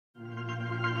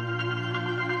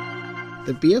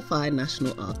The BFI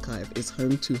National Archive is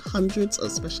home to hundreds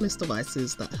of specialist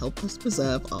devices that help us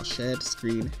preserve our shared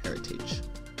screen heritage.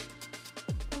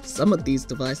 Some of these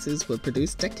devices were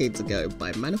produced decades ago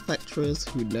by manufacturers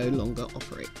who no longer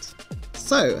operate.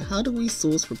 So, how do we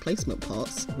source replacement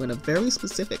parts when a very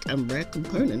specific and rare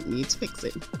component needs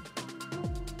fixing?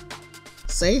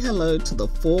 Say hello to the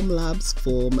Formlabs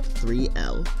Form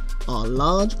 3L, our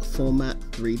large format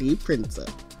 3D printer.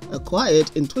 Acquired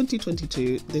in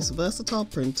 2022, this versatile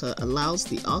printer allows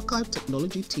the archive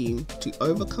technology team to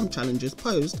overcome challenges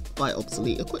posed by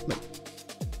obsolete equipment.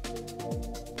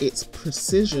 Its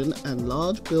precision and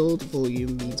large build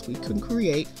volume means we can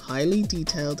create highly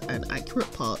detailed and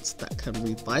accurate parts that can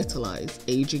revitalize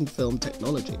aging film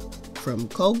technology. From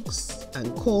cogs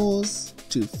and cores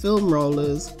to film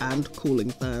rollers and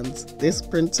cooling fans, this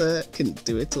printer can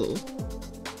do it all.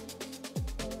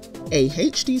 A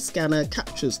HD scanner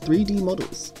captures 3D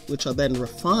models, which are then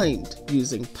refined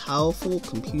using powerful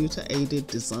computer-aided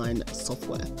design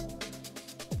software.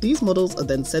 These models are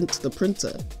then sent to the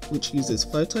printer, which uses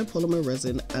photopolymer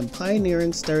resin and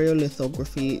pioneering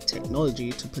stereolithography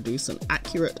technology to produce an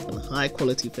accurate and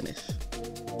high-quality finish.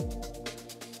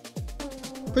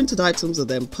 Printed items are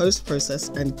then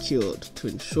post-processed and cured to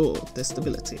ensure their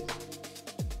stability.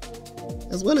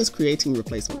 As well as creating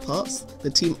replacement parts, the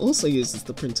team also uses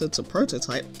the printer to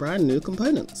prototype brand new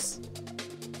components.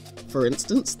 For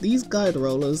instance, these guide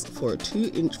rollers for a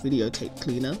 2-inch videotape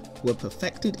cleaner were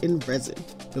perfected in resin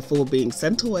before being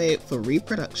sent away for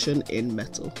reproduction in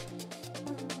metal.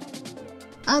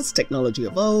 As technology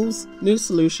evolves, new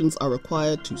solutions are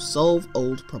required to solve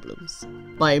old problems.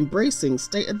 By embracing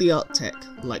state-of-the-art tech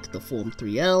like the Form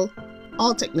 3L,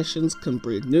 our technicians can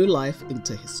breathe new life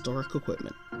into historic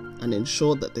equipment and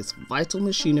ensure that this vital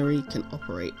machinery can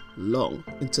operate long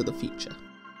into the future.